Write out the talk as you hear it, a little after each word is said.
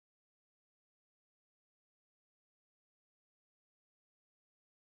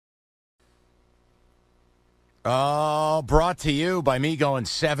Oh, brought to you by me going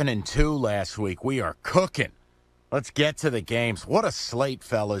 7-2 last week. We are cooking. Let's get to the games. What a slate,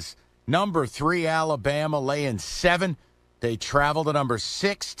 fellas. Number 3, Alabama, laying 7. They travel to number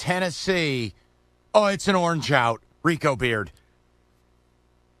 6, Tennessee. Oh, it's an orange out. Rico Beard.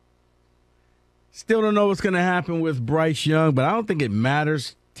 Still don't know what's going to happen with Bryce Young, but I don't think it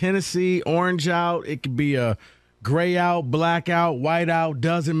matters. Tennessee, orange out. It could be a gray out, black out, white out.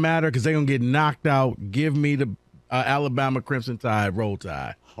 Doesn't matter because they're going to get knocked out. Give me the Alabama Crimson Tide, roll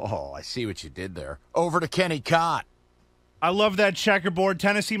tide. Oh, I see what you did there. Over to Kenny Cott. I love that checkerboard.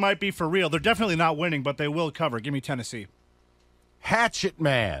 Tennessee might be for real. They're definitely not winning, but they will cover. Give me Tennessee. Hatchet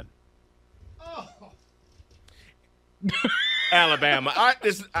Man. Alabama.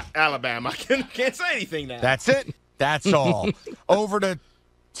 This is Alabama. I can't say anything now. That's it. That's all. Over to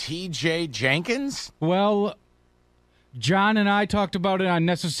TJ Jenkins. Well, John and I talked about it on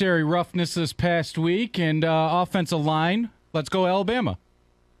Necessary Roughness this past week, and offensive line. Let's go Alabama.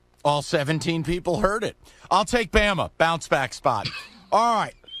 All 17 people heard it. I'll take Bama. Bounce back spot. All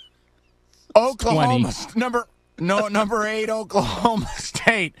right. Oklahoma. Number 8, Oklahoma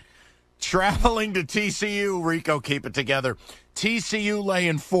State. Traveling to TCU. Rico, keep it together. TCU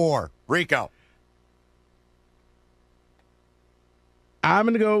laying 4. Rico. I'm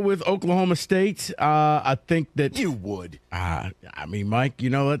going to go with Oklahoma State. I think that you would. Mike, you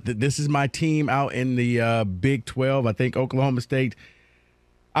know what? This is my team out in the Big 12. I think Oklahoma State.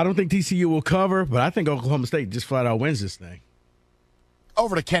 I don't think TCU will cover, but I think Oklahoma State just flat out wins this thing.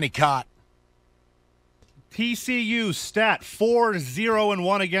 Over to Kenny Cott. TCU stat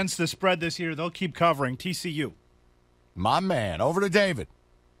 4-0-1 against the spread this year. They'll keep covering. TCU. My man. Over to David.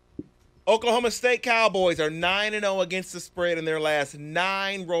 Oklahoma State Cowboys are 9-0 against the spread in their last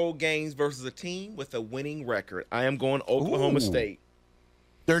 9 road games versus a team with a winning record. I am going Oklahoma State.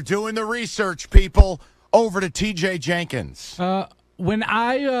 They're doing the research, people. Over to TJ Jenkins. When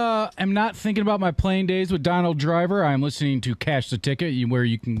I am not thinking about my playing days with Donald Driver, I'm listening to Cash the Ticket, where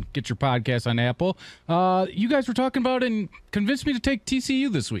you can get your podcast on Apple. You guys were talking about it and convinced me to take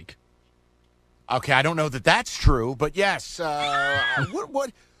TCU this week. Okay, I don't know that that's true, but yes.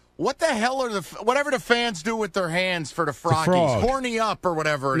 What the hell are whatever the fans do with their hands for the Froggies? Frog. Horny up or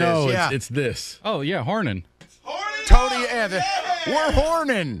whatever it is. No, Yeah. it's this. Oh, yeah, Hornin. Tony, we're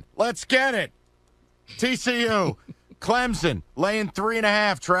horning. Let's get it. TCU. Clemson, laying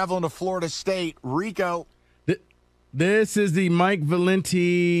 3.5, traveling to Florida State. Rico. This is the Mike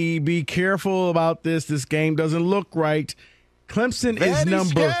Valenti. Be careful about this. This game doesn't look right. Clemson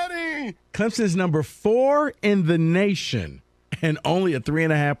is number 4 in the nation and only a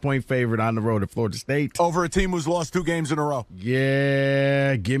 3.5-point favorite on the road at Florida State. Over a team who's lost 2 games in a row.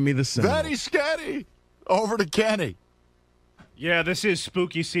 Yeah, give me the Seminoles. Very scary. Over to Kenny. Yeah, this is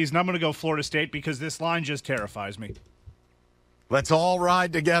spooky season. I'm going to go Florida State because this line just terrifies me. Let's all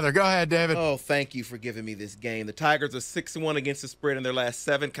ride together. Go ahead, David. Oh, thank you for giving me this game. The Tigers are 6-1 against the spread in their last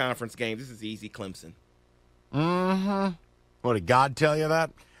 7 conference games. This is easy, Clemson. Mm-hmm. What, did God tell you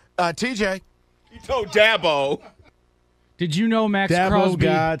that? TJ. You told Dabo. Did you know Max Dabo, Crosby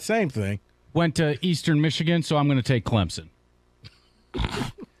God, same thing. went to Eastern Michigan, so I'm going to take Clemson.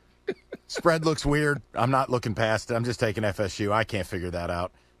 Spread looks weird. I'm not looking past it. I'm just taking FSU. I can't figure that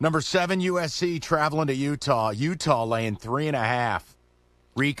out. Number 7, USC, traveling to Utah. Utah laying 3.5.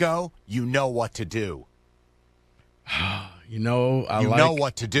 Rico, you know what to do. I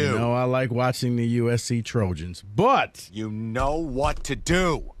like watching the USC Trojans, but you know what to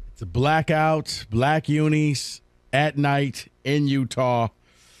do. It's a blackout, black unis at night in Utah.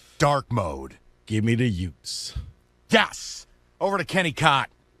 Dark mode. Give me the Utes. Yes. Over to Kenny Cott.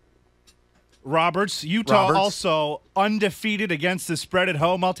 Utah also undefeated against the spread at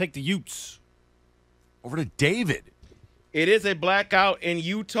home. I'll take the Utes. Over to David. It is a blackout in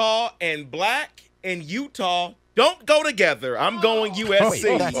Utah, and black and Utah don't go together. I'm going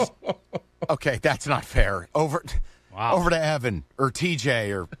USC. Okay, that's not fair. Over to Evan or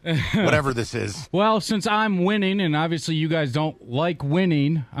TJ or whatever this is. Well, since I'm winning, and obviously you guys don't like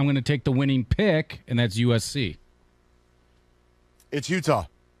winning, I'm going to take the winning pick, and that's USC. It's Utah.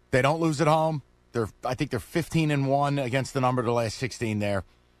 They don't lose at home. I think they're 15-1 against the number of the last 16 there.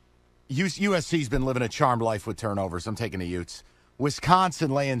 USC's been living a charmed life with turnovers. I'm taking the Utes.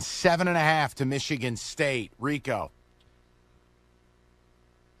 Wisconsin laying 7.5 to Michigan State. Rico.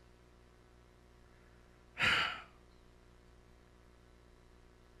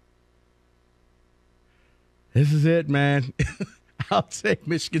 This is it, man. I'll take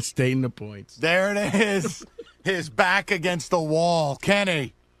Michigan State in the points. There it is. His back against the wall.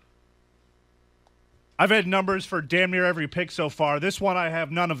 Kenny. I've had numbers for damn near every pick so far. This one, I have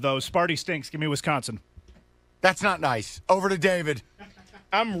none of those. Sparty stinks. Give me Wisconsin. That's not nice. Over to David.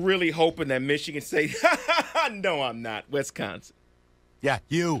 I'm really hoping that Michigan State. No, I'm not. Wisconsin. Yeah,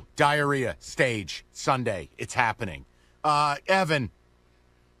 you. Diarrhea. Stage. Sunday. It's happening. Evan.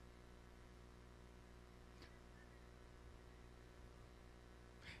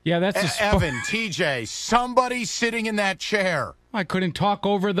 Yeah, that's a Evan, TJ, somebody sitting in that chair. I couldn't talk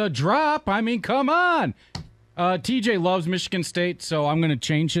over the drop. I mean, come on. TJ loves Michigan State, so I'm going to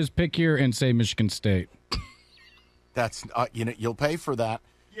change his pick here and say Michigan State. That's you'll pay for that.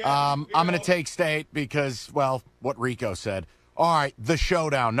 I'm going to take State because, well, what Rico said. All right, the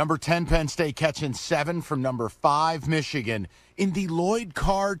showdown. Number 10, Penn State catching 7 from number 5, Michigan, in the Lloyd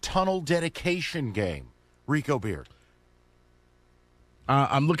Carr Tunnel dedication game. Rico Beard.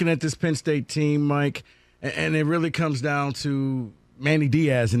 I'm looking at this Penn State team, Mike, and it really comes down to Manny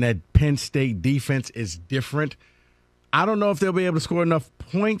Diaz, and that Penn State defense is different. I don't know if they'll be able to score enough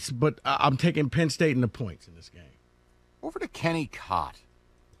points, but I'm taking Penn State in the points in this game. Over to Kenny Cott.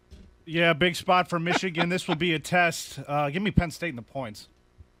 Yeah, big spot for Michigan. This will be a test. Give me Penn State in the points.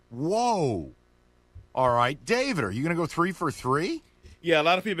 Whoa. All right, David, are you going to go 3 for 3? Yeah, a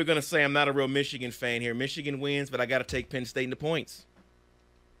lot of people are going to say I'm not a real Michigan fan here. Michigan wins, but I got to take Penn State in the points.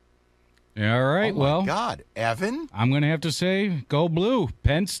 Yeah, all right, Oh my well, God, Evan? I'm going to have to say go blue.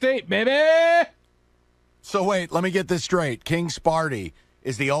 Penn State, baby! So wait, let me get this straight. King Sparty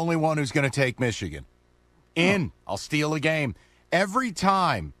is the only one who's going to take Michigan. I'll steal a game. Every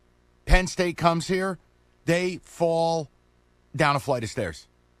time Penn State comes here, they fall down a flight of stairs.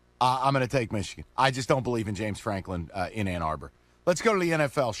 I'm going to take Michigan. I just don't believe in James Franklin in Ann Arbor. Let's go to the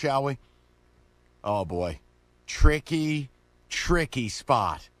NFL, shall we? Oh, boy. Tricky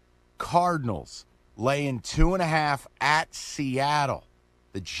spot. Cardinals laying 2.5 at Seattle.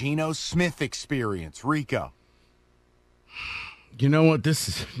 The Geno Smith experience. Rico. You know what?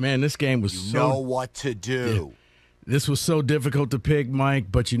 This game was You know what to do. This was so difficult to pick,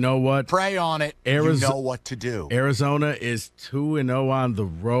 Mike, but you know what? Pray on it. You know what to do. Arizona is 2-0 on the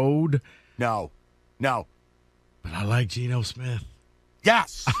road. No. But I like Geno Smith.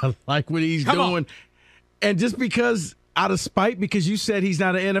 Yes. I like what he's Come doing. on. And just because, out of spite, because you said he's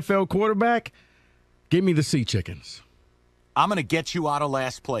not an NFL quarterback, give me the Sea Chickens. I'm going to get you out of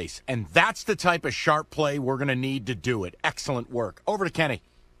last place. And that's the type of sharp play we're going to need to do it. Excellent work. Over to Kenny.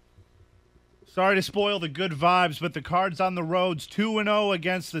 Sorry to spoil the good vibes, but the Cards on the roads 2-0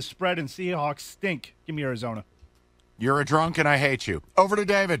 against the spread, and Seahawks stink. Give me Arizona. You're a drunk and I hate you. Over to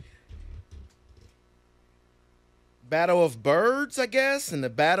David. Battle of birds, I guess, and the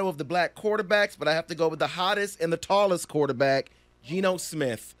battle of the black quarterbacks, but I have to go with the hottest and the tallest quarterback, Geno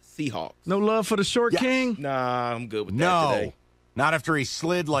Smith, Seahawks. No love for the short king? Nah, I'm good with that today. Not after he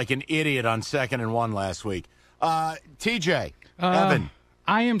slid like an idiot on 2nd and 1 last week. TJ, Evan.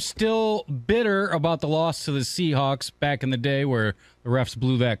 I am still bitter about the loss to the Seahawks back in the day where the refs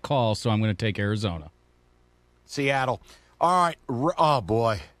blew that call, so I'm going to take Arizona. Seattle. All right. Oh,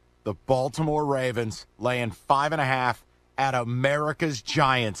 boy. The Baltimore Ravens laying 5.5 at America's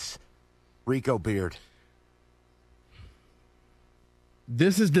Giants. Rico Beard.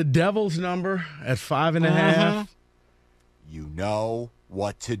 This is the devil's number at 5.5. You know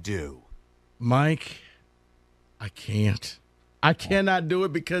what to do. Mike, I can't. I cannot do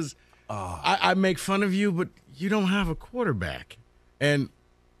it because I make fun of you, but you don't have a quarterback. And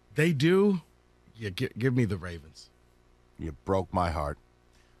they do. Yeah, give me the Ravens. You broke my heart.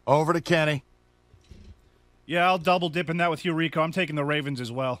 Over to Kenny. Yeah, I'll double dip in that with you, Rico. I'm taking the Ravens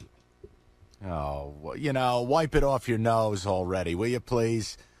as well. Oh, wipe it off your nose already, will you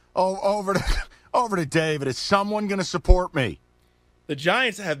please? Oh, over to David. Is someone going to support me? The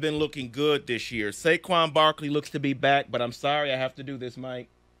Giants have been looking good this year. Saquon Barkley looks to be back, but I'm sorry I have to do this, Mike.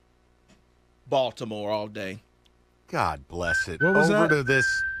 Baltimore all day. God bless it. What was over that? to this.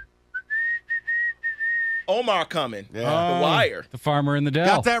 Omar coming. Yeah. The Wire. The farmer in the Dell.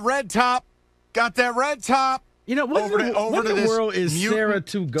 Got that red top. You know, what in the this world is mutant Sarah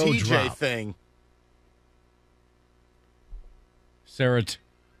to go TJ drop? thing.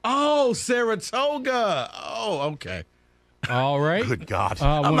 Oh, Saratoga. Oh, okay. All right. Good God.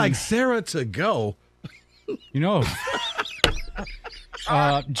 I'm like, Sarah to go. You know.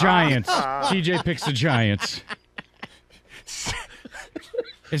 Giants. TJ picks the Giants.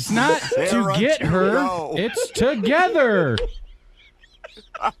 It's not Sarah to get to her. go. It's together.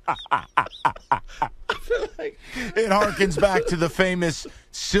 It harkens back to the famous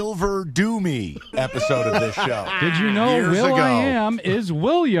Silver Doomy episode of this show. Did you know Years Will ago. I Am is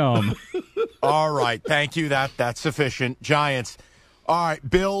William? All right. Thank you. That's sufficient. Giants. All right.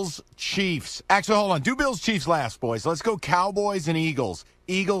 Bills, Chiefs. Actually, hold on. Do Bills, Chiefs last, boys. Let's go Cowboys and Eagles.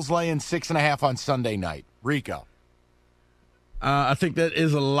 Eagles laying 6.5 on Sunday night. Rico. I think that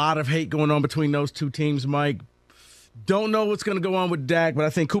is a lot of hate going on between those two teams, Mike. Don't know what's going to go on with Dak, but I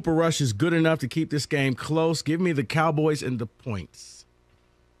think Cooper Rush is good enough to keep this game close. Give me the Cowboys and the points.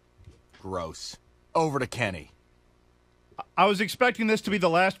 Gross. Over to Kenny. I was expecting this to be the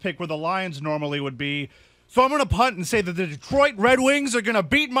last pick where the Lions normally would be. So I'm going to punt and say that the Detroit Red Wings are going to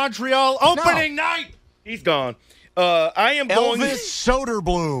beat Montreal opening night. He's gone. I am going Elvis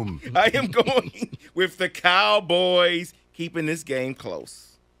Soderblom. I am going with the Cowboys keeping this game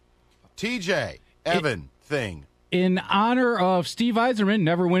close. TJ, Evan, thing. In honor of Steve Yzerman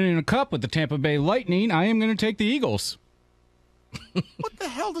never winning a cup with the Tampa Bay Lightning, I am going to take the Eagles. What the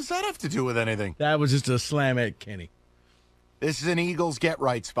hell does that have to do with anything? That was just a slam at Kenny. This is an Eagles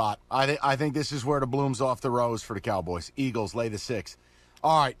get-right spot. I think this is where the bloom's off the rose for the Cowboys. Eagles lay the 6.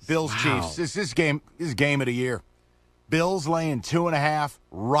 All right, Bills, Chiefs. This is game of the year. Bills laying 2.5,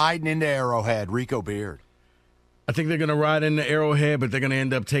 riding into Arrowhead. Rico Beard. I think they're going to ride in the Arrowhead, but they're going to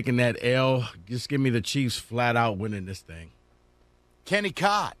end up taking that L. Just give me the Chiefs flat out winning this thing. Kenny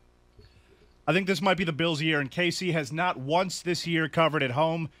Cott. I think this might be the Bills' year, and KC has not once this year covered at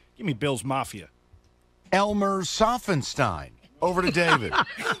home. Give me Bills Mafia. Elmer Sophenstein. Over to David.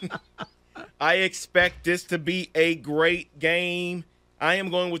 I expect this to be a great game. I am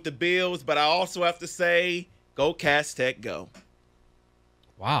going with the Bills, but I also have to say, go Cast Tech, go.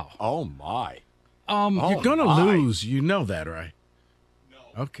 Wow. Oh, my. You're going to lose. You know that, right?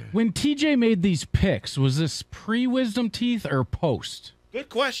 No. Okay. When TJ made these picks, was this pre-wisdom teeth or post? Good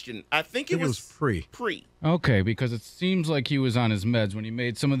question. I think it was pre. Pre. Okay, because it seems like he was on his meds when he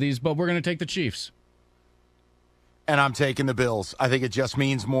made some of these, but we're going to take the Chiefs. And I'm taking the Bills. I think it just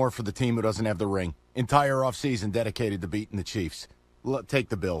means more for the team who doesn't have the ring. Entire offseason dedicated to beating the Chiefs. Take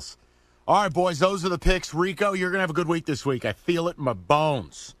the Bills. All right, boys, those are the picks. Rico, you're going to have a good week this week. I feel it in my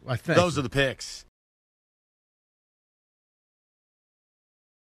bones. Why, thank those you. are the picks.